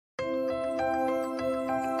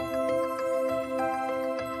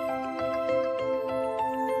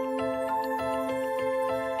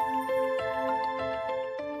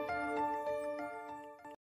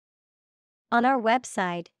On our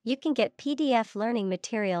website, you can get PDF learning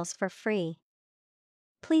materials for free.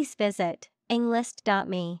 Please visit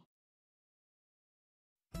englist.me.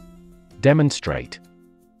 Demonstrate.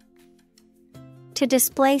 To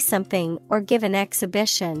display something or give an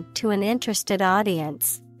exhibition to an interested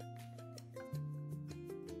audience.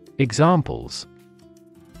 Examples: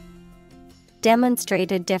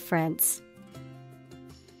 Demonstrate a difference.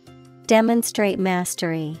 Demonstrate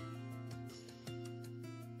mastery.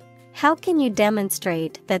 How can you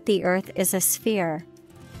demonstrate that the Earth is a sphere?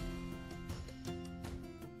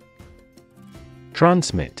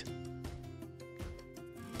 Transmit.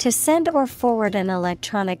 To send or forward an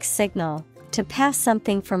electronic signal, to pass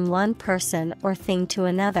something from one person or thing to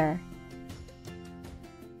another.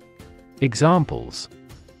 Examples: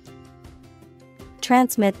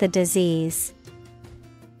 Transmit the disease.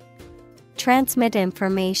 Transmit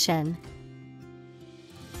information.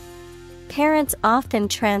 Parents often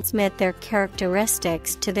transmit their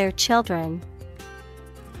characteristics to their children.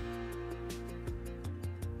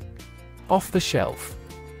 Off the shelf.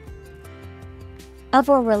 Of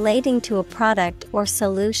or relating to a product or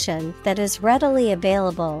solution that is readily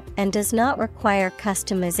available and does not require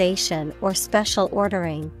customization or special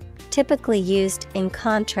ordering, typically used in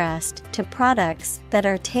contrast to products that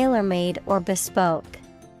are tailor-made or bespoke.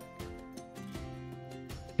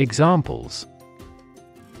 Examples: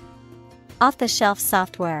 Off-the-shelf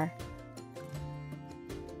software.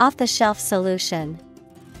 Off-the-shelf solution.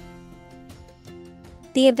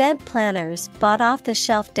 The event planners bought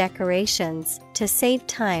off-the-shelf decorations to save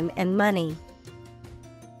time and money.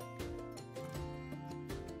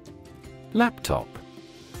 Laptop.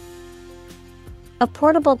 A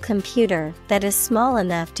portable computer that is small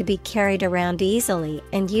enough to be carried around easily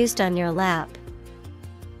and used on your lap.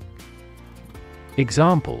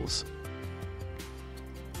 Examples: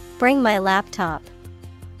 Bring my laptop.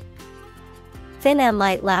 Thin and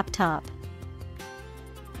light laptop.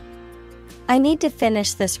 I need to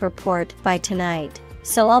finish this report by tonight,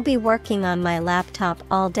 so I'll be working on my laptop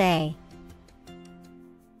all day.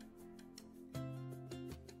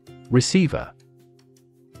 Receiver.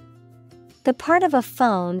 The part of a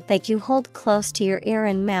phone that you hold close to your ear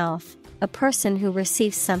and mouth, a person who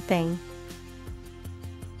receives something.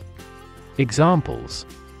 Examples: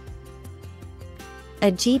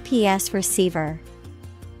 A GPS receiver.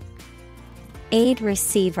 Aid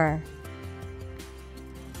receiver.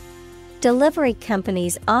 Delivery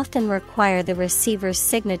companies often require the receiver's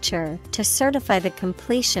signature to certify the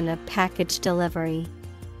completion of package delivery.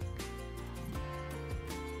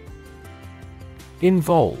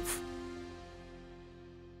 Involve.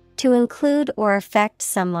 To include or affect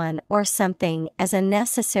someone or something as a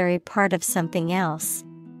necessary part of something else.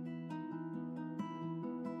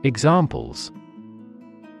 Examples: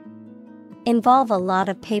 Involve a lot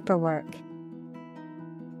of paperwork.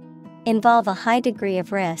 Involve a high degree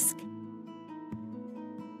of risk.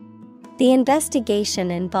 The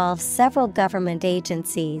investigation involves several government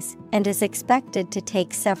agencies and is expected to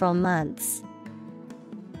take several months.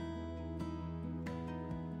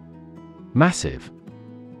 Massive.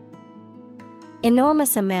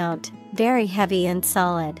 Enormous amount, very heavy and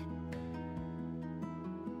solid.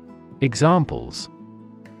 Examples: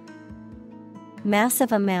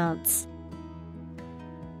 Massive amounts.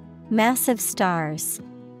 Massive stars.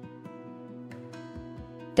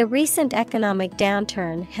 The recent economic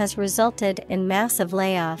downturn has resulted in massive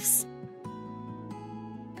layoffs.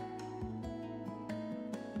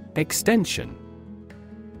 Extension.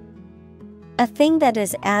 A thing that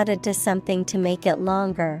is added to something to make it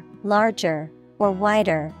longer, larger, or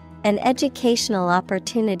wider. An educational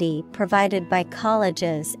opportunity provided by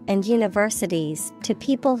colleges and universities to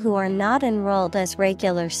people who are not enrolled as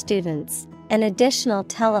regular students. An additional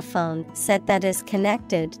telephone set that is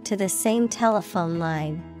connected to the same telephone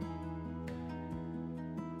line.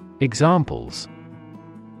 Examples: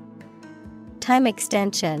 Time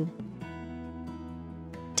extension.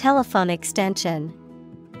 Telephone extension.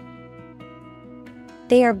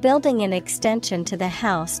 They are building an extension to the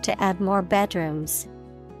house to add more bedrooms.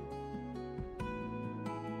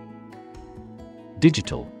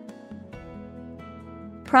 Digital.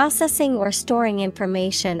 Processing or storing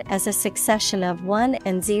information as a succession of 1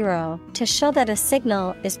 and 0 to show that a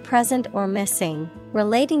signal is present or missing,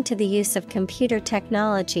 relating to the use of computer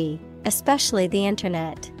technology, especially the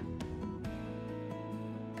Internet.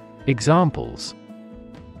 Examples: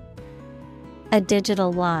 A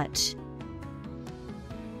digital watch.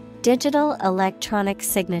 Digital electronic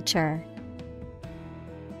signature.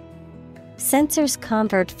 Sensors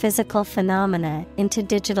convert physical phenomena into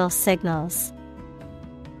digital signals.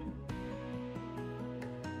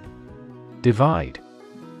 Divide.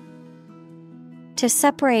 To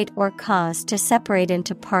separate or cause to separate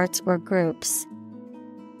into parts or groups.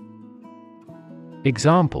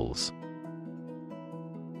 Examples: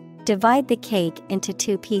 Divide the cake into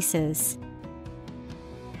 2 pieces.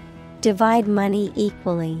 Divide money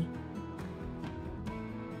equally.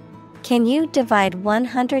 Can you divide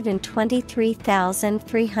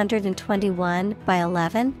 123,321 by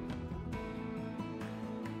 11?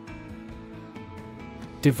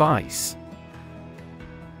 Device.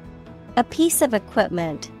 A piece of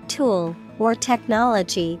equipment, tool, or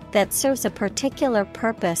technology that serves a particular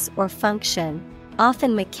purpose or function,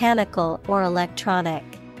 often mechanical or electronic.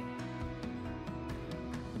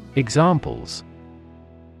 Examples: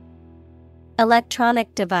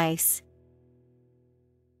 Electronic device.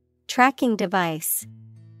 Tracking device.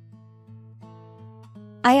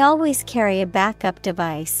 I always carry a backup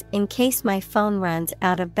device in case my phone runs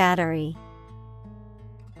out of battery.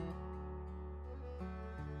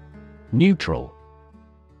 Neutral.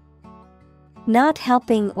 Not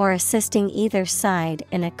helping or assisting either side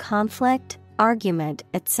in a conflict, argument,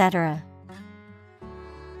 etc.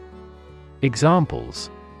 Examples: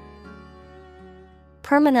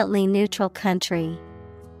 Permanently neutral country.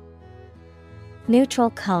 Neutral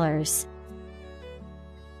colors.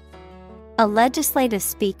 A legislative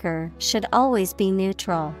speaker should always be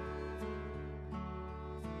neutral.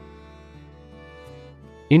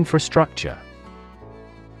 Infrastructure.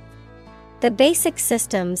 The basic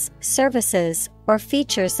systems, services, or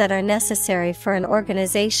features that are necessary for an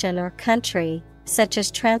organization or country, such as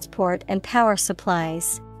transport and power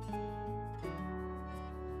supplies.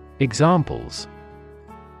 Examples: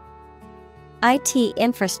 IT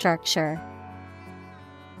infrastructure.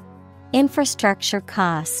 Infrastructure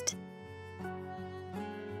cost.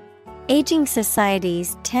 Aging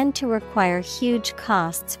societies tend to require huge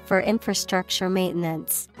costs for infrastructure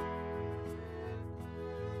maintenance.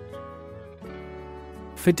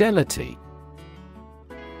 Fidelity.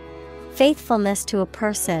 Faithfulness to a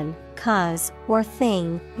person, cause, or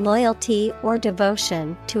thing, loyalty or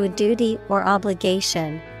devotion to a duty or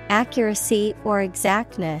obligation, accuracy or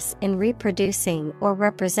exactness in reproducing or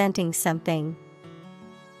representing something.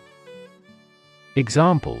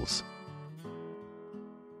 Examples: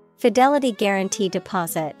 Fidelity guarantee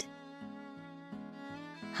deposit.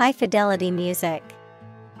 High fidelity music.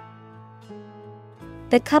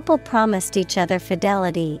 The couple promised each other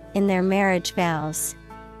fidelity in their marriage vows.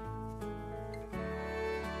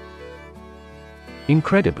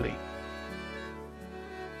 Incredibly.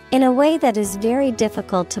 In a way that is very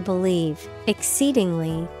difficult to believe,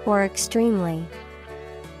 exceedingly, or extremely.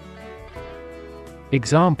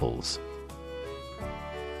 Examples: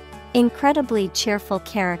 Incredibly cheerful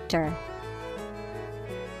character.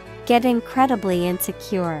 Get incredibly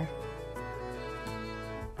insecure.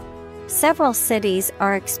 Several cities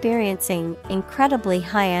are experiencing incredibly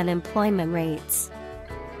high unemployment rates.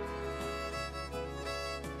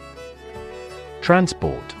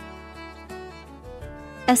 Transport.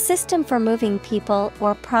 A system for moving people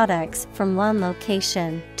or products from one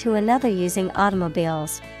location to another using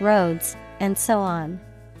automobiles, roads, and so on.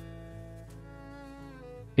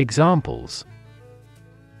 Examples: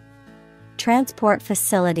 Transport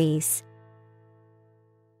facilities.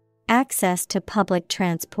 Access to public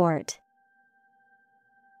transport.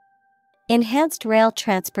 Enhanced rail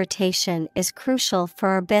transportation is crucial for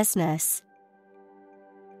our business.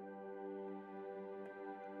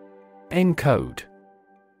 Encode.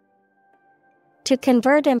 To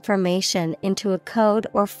convert information into a code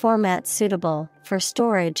or format suitable for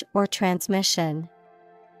storage or transmission.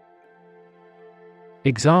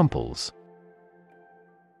 Examples: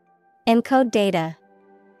 Encode data.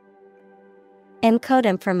 Encode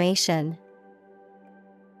information.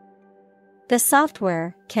 The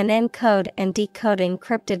software can encode and decode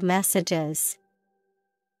encrypted messages.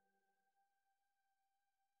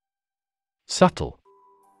 Subtle.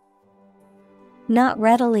 Not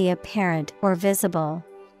readily apparent or visible.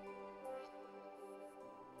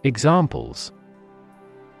 Examples: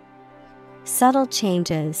 Subtle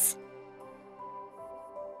changes.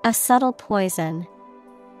 A subtle poison.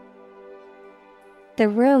 The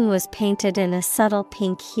room was painted in a subtle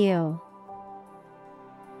pink hue.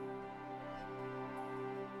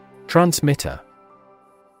 Transmitter.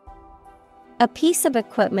 A piece of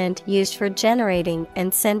equipment used for generating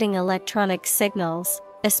and sending electronic signals,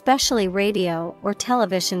 especially radio or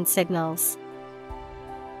television signals.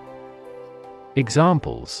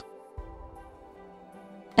 Examples: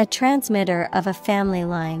 A transmitter of a family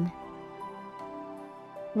line.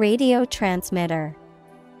 Radio transmitter.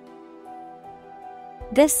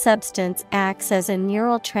 This substance acts as a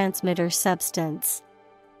neurotransmitter substance.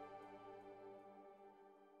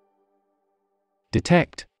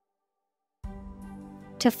 Detect.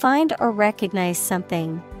 To find or recognize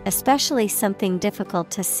something, especially something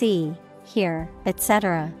difficult to see, hear,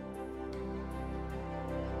 etc.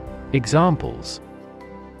 Examples: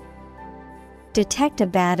 detect a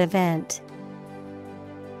bad event.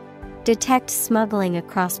 Detect smuggling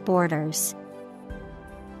across borders.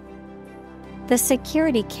 The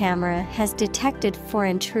security camera has detected 4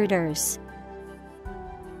 intruders.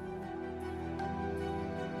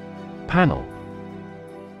 Panel.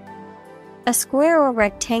 A square or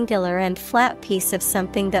rectangular and flat piece of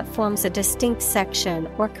something that forms a distinct section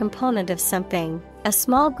or component of something. A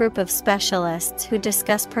small group of specialists who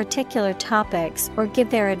discuss particular topics or give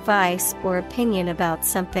their advice or opinion about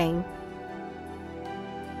something.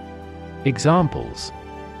 Examples: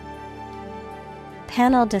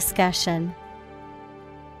 panel discussion.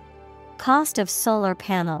 Cost of solar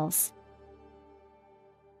panels.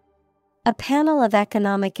 A panel of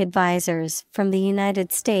economic advisors from the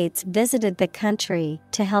United States visited the country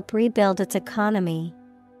to help rebuild its economy.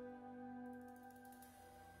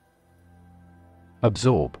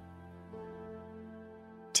 Absorb.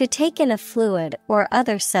 To take in a fluid or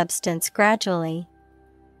other substance gradually.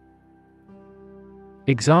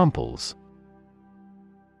 Examples: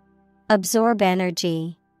 absorb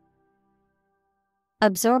energy.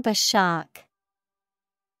 Absorb a shock.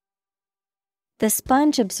 The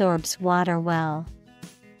sponge absorbs water well.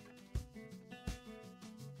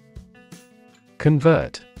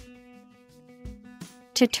 Convert.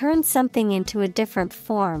 To turn something into a different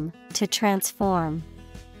form, to transform.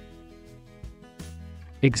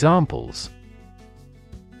 Examples: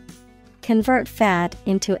 convert fat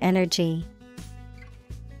into energy.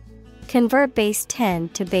 Convert base 10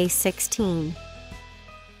 to base 16.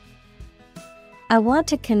 I want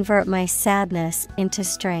to convert my sadness into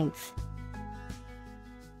strength.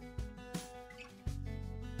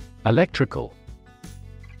 Electrical.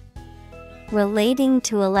 Relating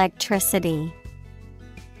to electricity.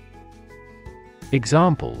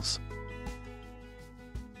 Examples: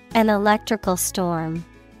 an electrical storm.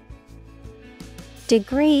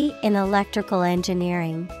 Degree in electrical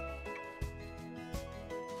engineering.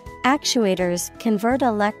 Actuators convert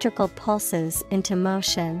electrical pulses into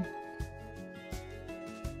motion.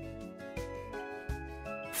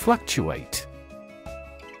 Fluctuate.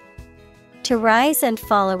 To rise and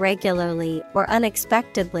fall irregularly or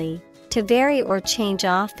unexpectedly, to vary or change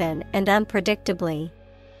often and unpredictably.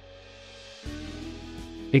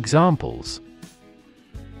 Examples: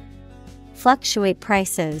 fluctuate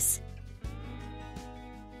prices.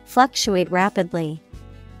 Fluctuate rapidly.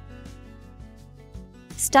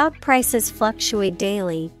 Stock prices fluctuate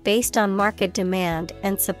daily based on market demand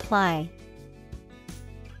and supply.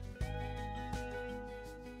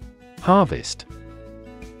 Harvest.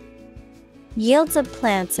 Yields of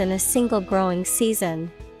plants in a single growing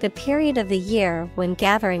season, the period of the year when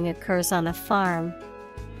gathering occurs on a farm.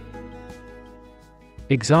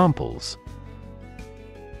 Examples: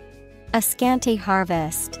 a scanty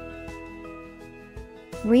harvest.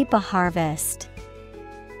 Reap a harvest.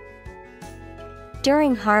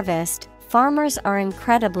 During harvest, farmers are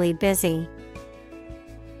incredibly busy.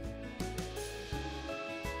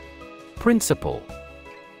 Principal.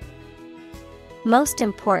 Most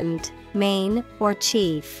important, main, or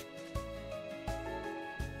chief.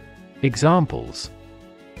 Examples: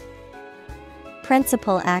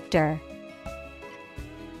 principal actor.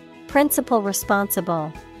 Principal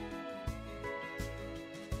responsible.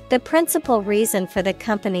 The principal reason for the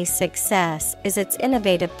company's success is its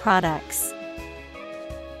innovative products.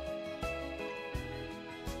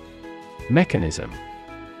 Mechanism.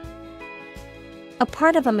 A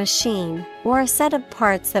part of a machine, or a set of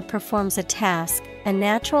parts that performs a task, a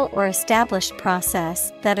natural or established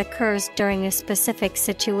process that occurs during a specific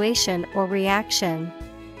situation or reaction.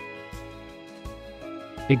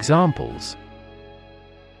 Examples: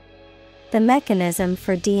 the mechanism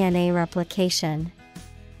for DNA replication.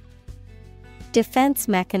 Defense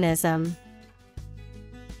mechanism.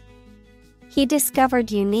 He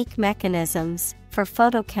discovered unique mechanisms for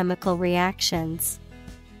photochemical reactions.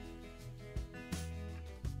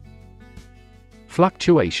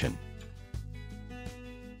 Fluctuation.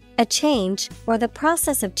 A change, or the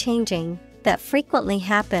process of changing, that frequently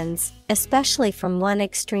happens, especially from one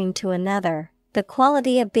extreme to another, the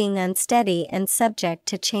quality of being unsteady and subject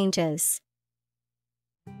to changes.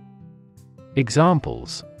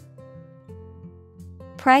 Examples: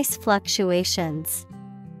 price fluctuations.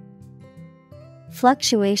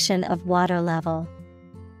 Fluctuation of water level.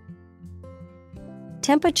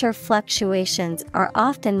 Temperature fluctuations are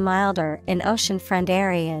often milder in oceanfront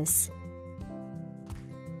areas.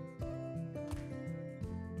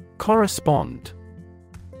 Correspond.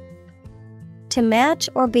 To match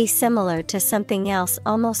or be similar to something else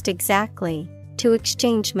almost exactly, to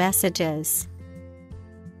exchange messages.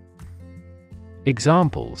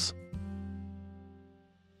 Examples: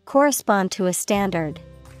 Correspond to a standard.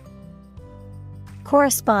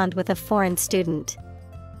 Correspond with a foreign student.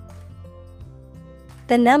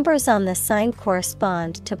 The numbers on the sign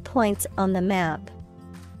correspond to points on the map.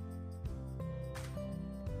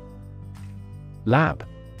 Lab.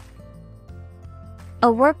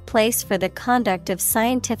 A workplace for the conduct of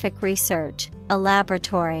scientific research, a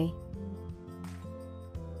laboratory.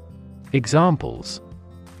 Examples: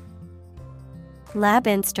 Lab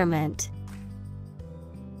instrument.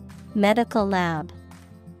 Medical lab.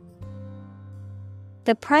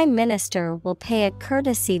 The Prime Minister will pay a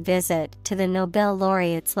courtesy visit to the Nobel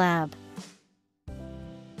laureate's lab.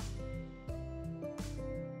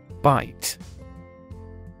 Byte.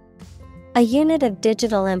 A unit of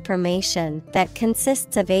digital information that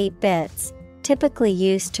consists of 8 bits, typically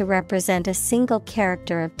used to represent a single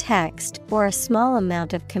character of text or a small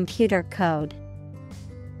amount of computer code.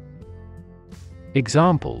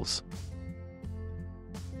 Examples: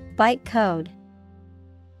 Byte code.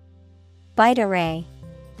 Byte array.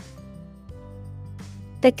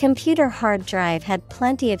 The computer hard drive had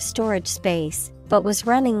plenty of storage space, but was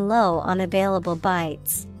running low on available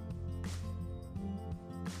bytes.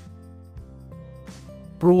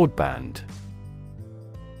 Broadband.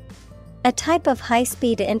 A type of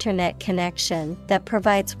high-speed internet connection that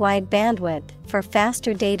provides wide bandwidth for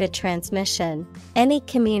faster data transmission, any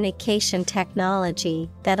communication technology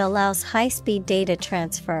that allows high-speed data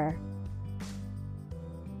transfer.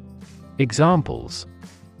 Examples: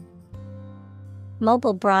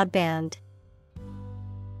 Mobile broadband.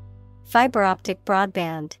 Fiber optic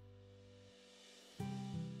broadband.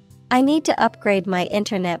 I need to upgrade my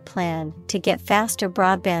internet plan to get faster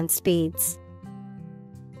broadband speeds.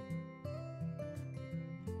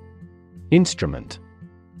 Instrument.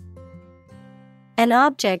 An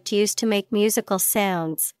object used to make musical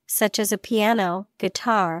sounds, such as a piano,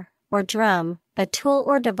 guitar, or drum, a tool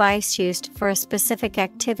or device used for a specific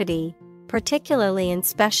activity, particularly in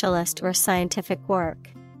specialist or scientific work.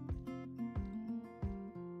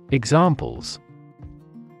 Examples: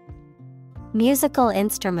 Musical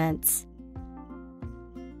instruments.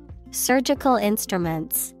 Surgical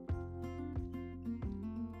instruments.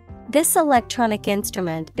 This electronic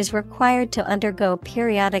instrument is required to undergo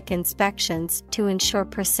periodic inspections to ensure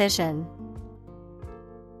precision.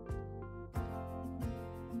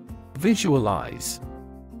 Visualize.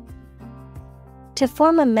 To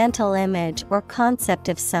form a mental image or concept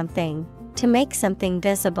of something, to make something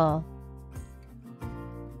visible.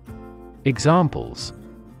 Examples: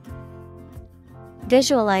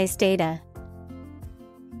 Visualize data.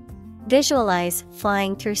 Visualize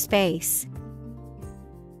flying through space.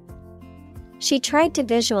 She tried to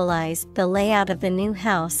visualize the layout of the new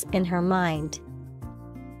house in her mind.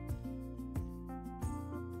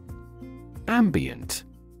 Ambient.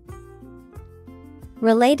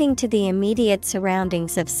 Relating to the immediate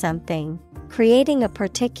surroundings of something, creating a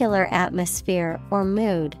particular atmosphere or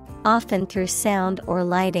mood, often through sound or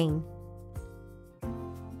lighting.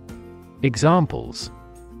 Examples: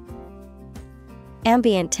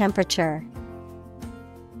 Ambient temperature.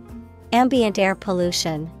 Ambient air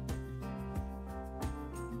pollution.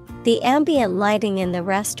 The ambient lighting in the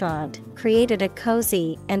restaurant created a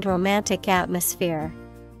cozy and romantic atmosphere.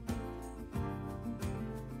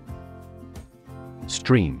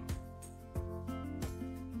 Stream.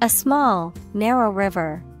 A small, narrow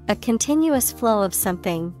river, a continuous flow of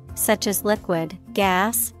something, such as liquid,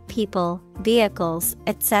 gas, people, vehicles,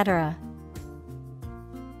 etc.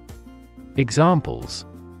 Examples: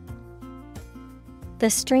 The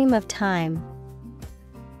stream of time.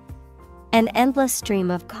 An endless stream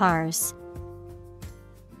of cars.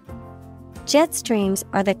 Jet streams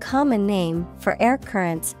are the common name for air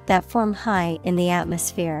currents that form high in the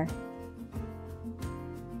atmosphere.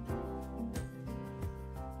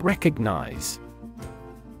 Recognize.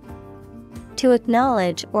 To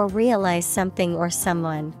acknowledge or realize something or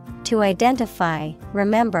someone, to identify,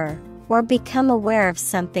 remember, or become aware of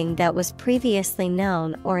something that was previously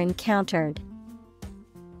known or encountered.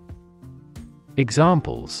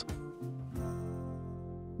 Examples: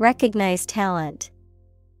 Recognize talent.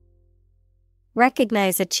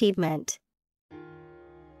 Recognize achievement.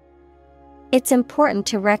 It's important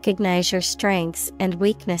to recognize your strengths and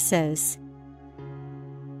weaknesses.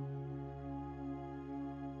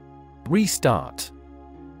 Restart.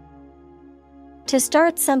 To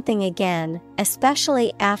start something again,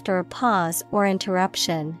 especially after a pause or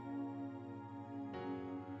interruption.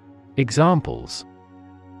 Examples: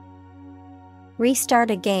 Restart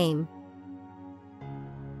a game.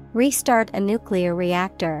 Restart a nuclear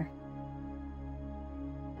reactor.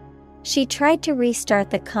 She tried to restart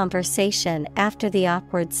the conversation after the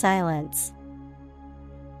awkward silence.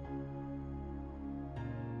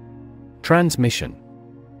 Transmission.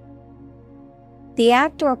 The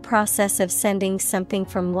act or process of sending something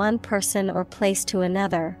from one person or place to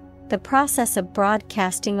another. The process of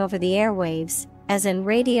broadcasting over the airwaves, as in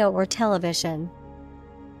radio or television.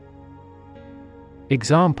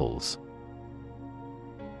 Examples: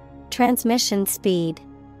 transmission speed,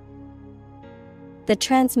 the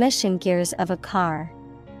transmission gears of a car.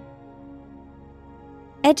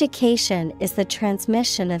 Education is the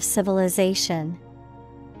transmission of civilization.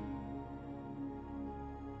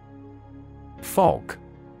 Fog.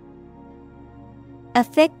 A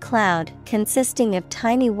thick cloud consisting of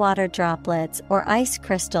tiny water droplets or ice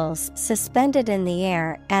crystals suspended in the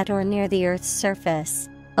air at or near the Earth's surface.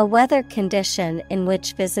 A weather condition in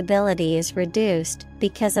which visibility is reduced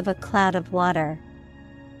because of a cloud of water.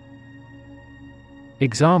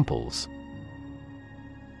 Examples: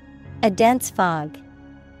 a dense fog,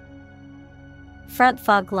 front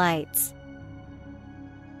fog lights.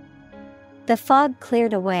 The fog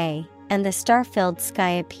cleared away, and the star-filled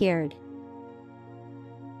sky appeared.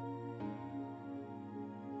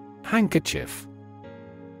 Handkerchief.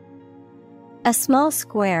 A small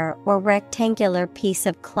square or rectangular piece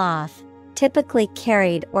of cloth, typically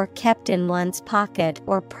carried or kept in one's pocket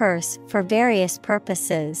or purse for various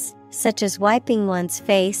purposes, such as wiping one's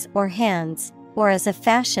face or hands, or as a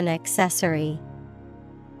fashion accessory.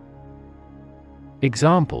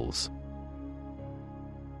 Examples: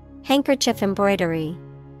 handkerchief embroidery,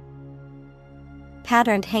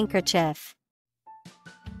 patterned handkerchief.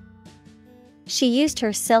 She used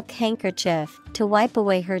her silk handkerchief to wipe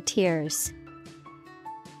away her tears.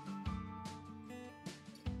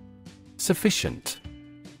 Sufficient.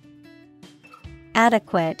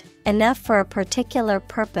 Adequate, enough for a particular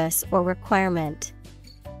purpose or requirement.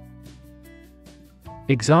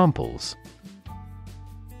 Examples: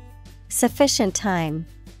 sufficient time,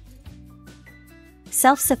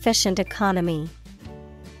 self-sufficient economy.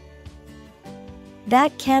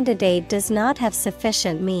 That candidate does not have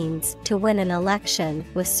sufficient means to win an election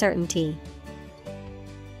with certainty.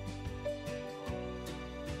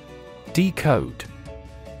 Decode.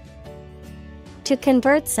 To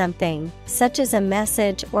convert something, such as a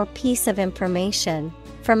message or piece of information,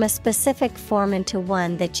 from a specific form into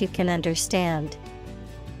one that you can understand.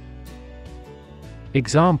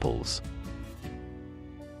 Examples: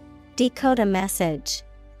 decode a message,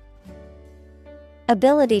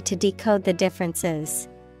 ability to decode the differences.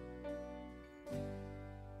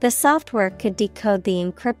 The software could decode the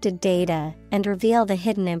encrypted data and reveal the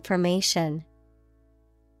hidden information.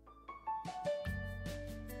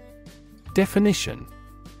 Definition.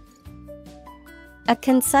 A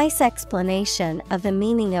concise explanation of the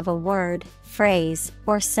meaning of a word, phrase,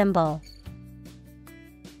 or symbol.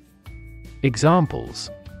 Examples: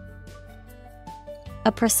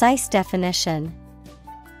 a precise definition,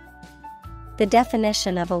 the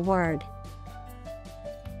definition of a word.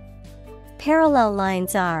 Parallel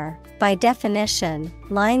lines are, by definition,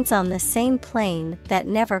 lines on the same plane that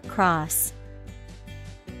never cross.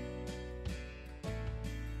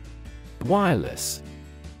 Wireless.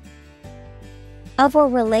 Of or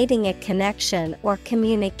relating a connection or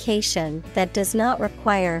communication that does not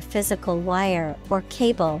require a physical wire or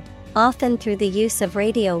cable, often through the use of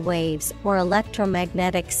radio waves or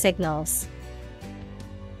electromagnetic signals.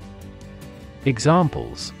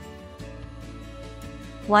 Examples: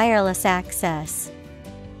 wireless access,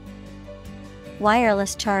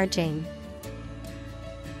 wireless charging.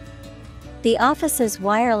 The office's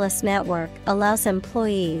wireless network allows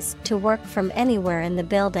employees to work from anywhere in the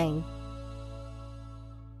building.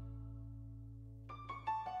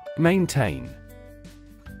 Maintain.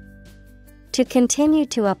 To continue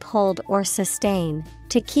to uphold or sustain,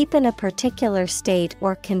 to keep in a particular state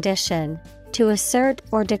or condition, to assert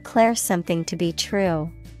or declare something to be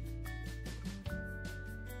true.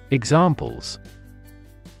 Examples: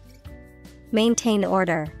 maintain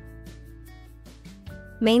order,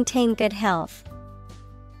 maintain good health.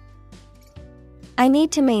 I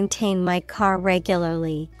need to maintain my car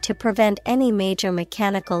regularly to prevent any major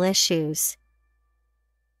mechanical issues.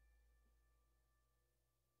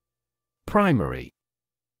 Primary.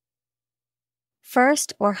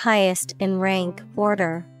 First or highest in rank,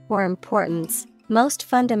 order, or importance, most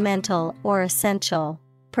fundamental or essential,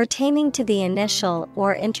 pertaining to the initial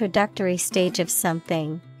or introductory stage of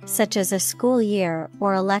something, such as a school year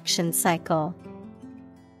or election cycle.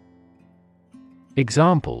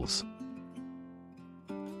 Examples: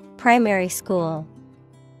 primary school,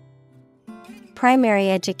 Primary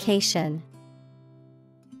education.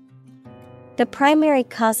 The primary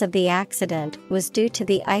cause of the accident was due to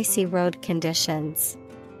the icy road conditions.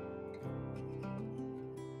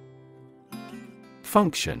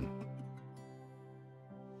 Function.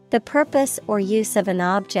 The purpose or use of an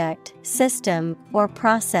object, system, or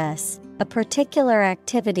process, a particular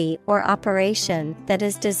activity or operation that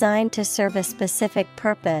is designed to serve a specific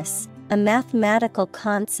purpose, a mathematical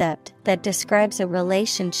concept that describes a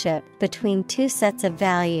relationship between two sets of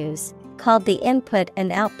values, called the input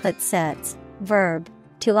and output sets. Verb,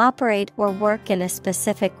 to operate or work in a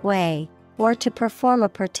specific way, or to perform a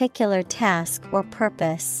particular task or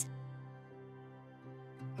purpose.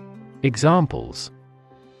 Examples.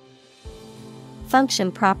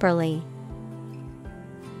 Function properly.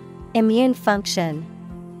 Immune function.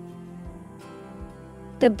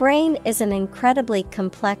 The brain is an incredibly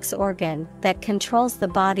complex organ that controls the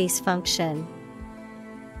body's function.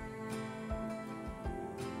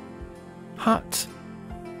 Hut.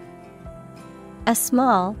 A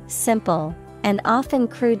small, simple, and often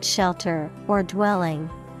crude shelter or dwelling,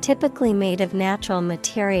 typically made of natural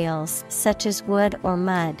materials such as wood or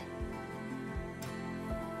mud.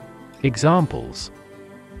 Examples.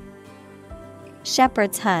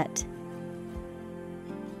 Shepherd's hut.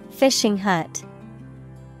 Fishing hut.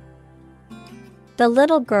 The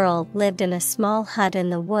little girl lived in a small hut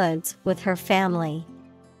in the woods with her family.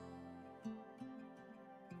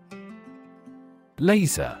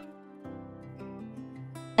 Laser.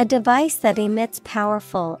 A device that emits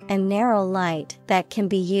powerful and narrow light that can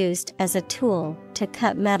be used as a tool to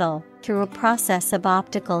cut metal through a process of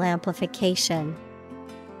optical amplification.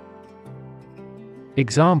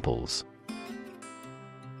 Examples.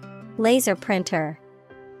 Laser printer.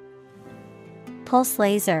 Pulse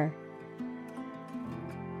laser.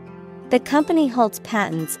 The company holds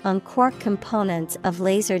patents on core components of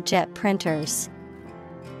laser jet printers.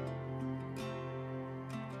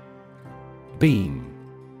 Beam.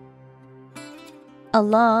 A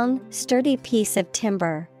long, sturdy piece of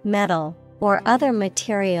timber, metal, or other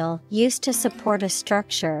material used to support a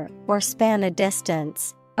structure or span a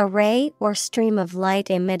distance, a ray or stream of light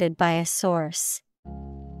emitted by a source.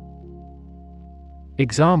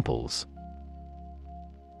 Examples.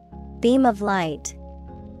 Beam of light.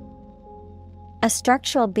 A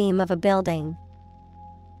structural beam of a building.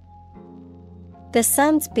 The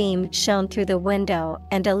sun's beam shone through the window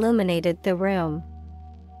and illuminated the room.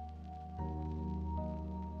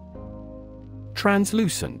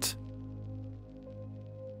 Translucent.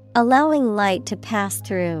 Allowing light to pass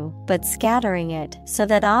through, but scattering it so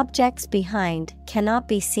that objects behind cannot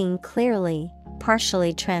be seen clearly,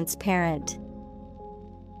 partially transparent.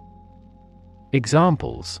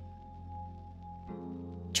 Examples.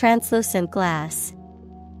 Translucent glass.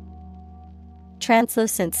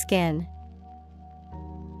 Translucent skin.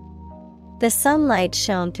 The sunlight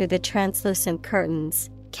shone through the translucent curtains,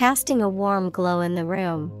 casting a warm glow in the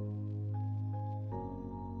room.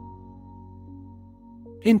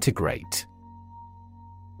 Integrate.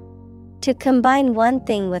 To combine one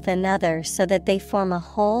thing with another so that they form a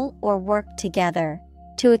whole or work together.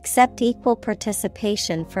 To accept equal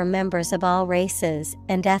participation for members of all races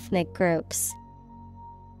and ethnic groups.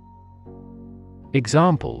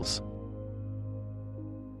 Examples.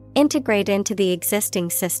 Integrate into the existing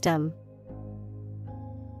system.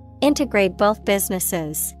 Integrate both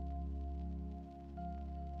businesses.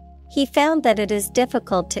 He found that it is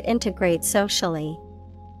difficult to integrate socially.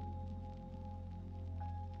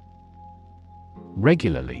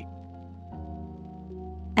 Regularly.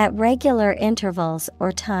 At regular intervals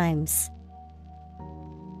or times.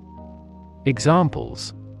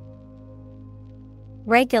 Examples.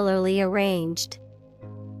 Regularly arranged.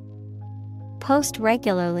 Post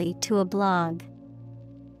regularly to a blog.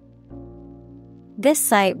 This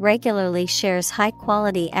site regularly shares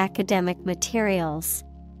high-quality academic materials.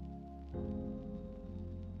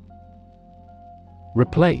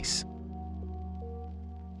 Replace.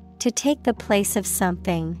 To take the place of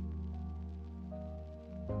something.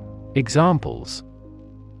 Examples.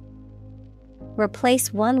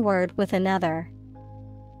 Replace one word with another.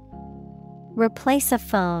 Replace a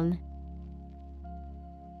phone.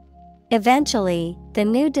 Eventually, the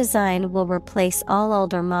new design will replace all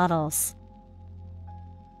older models.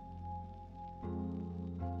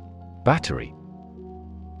 Battery.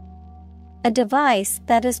 A device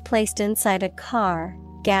that is placed inside a car,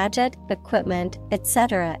 gadget, equipment,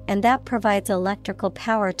 etc., and that provides electrical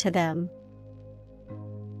power to them.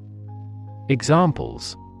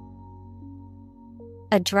 Examples.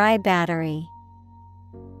 A dry battery.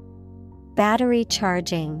 Battery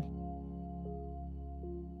charging.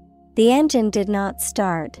 The engine did not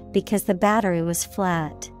start because the battery was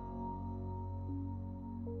flat.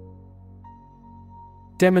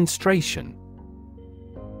 Demonstration.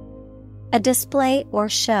 A display or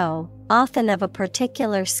show, often of a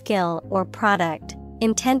particular skill or product,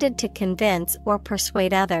 intended to convince or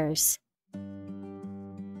persuade others.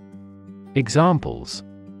 Examples: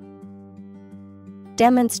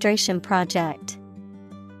 Demonstration project.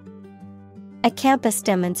 A campus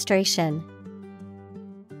demonstration.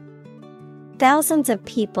 Thousands of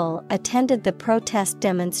people attended the protest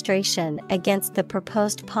demonstration against the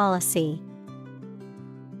proposed policy.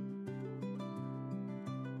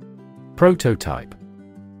 Prototype.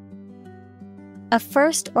 A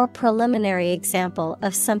first or preliminary example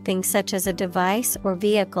of something such as a device or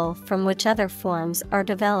vehicle from which other forms are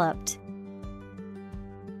developed.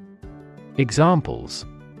 Examples: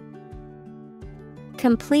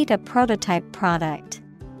 Complete a prototype product.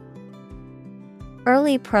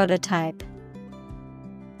 Early prototype.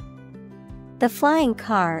 The flying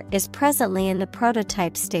car is presently in the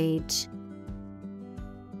prototype stage.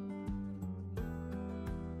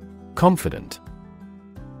 Confident.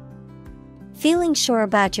 Feeling sure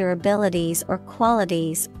about your abilities or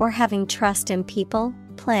qualities, or having trust in people,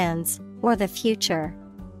 plans, or the future.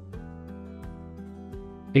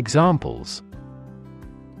 Examples: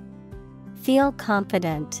 Feel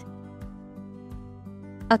confident.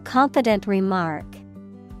 A confident remark.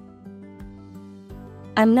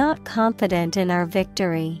 I'm not confident in our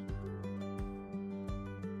victory.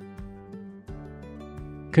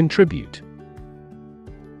 Contribute.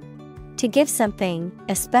 To give something,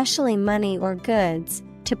 especially money or goods,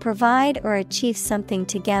 to provide or achieve something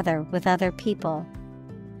together with other people.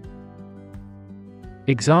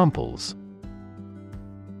 Examples: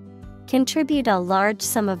 Contribute a large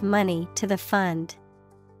sum of money to the fund.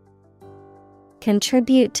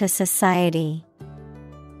 Contribute to society.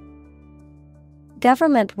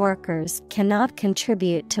 Government workers cannot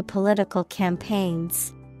contribute to political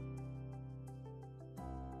campaigns.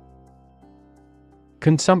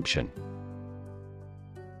 Consumption.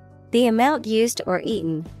 The amount used or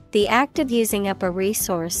eaten, the act of using up a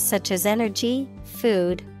resource such as energy,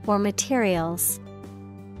 food, or materials.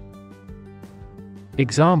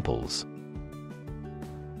 Examples: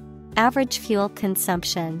 Average fuel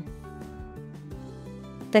consumption.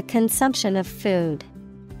 The consumption of food.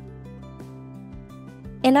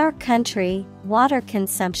 In our country, water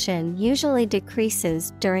consumption usually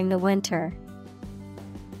decreases during the winter.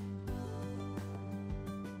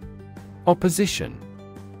 Opposition.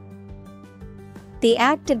 The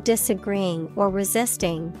act of disagreeing or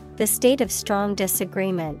resisting, the state of strong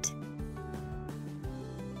disagreement.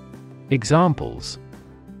 Examples: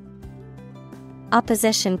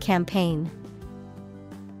 Opposition campaign.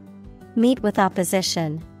 Meet with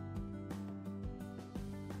opposition.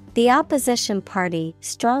 The opposition party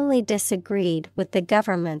strongly disagreed with the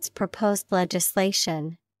government's proposed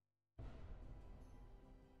legislation.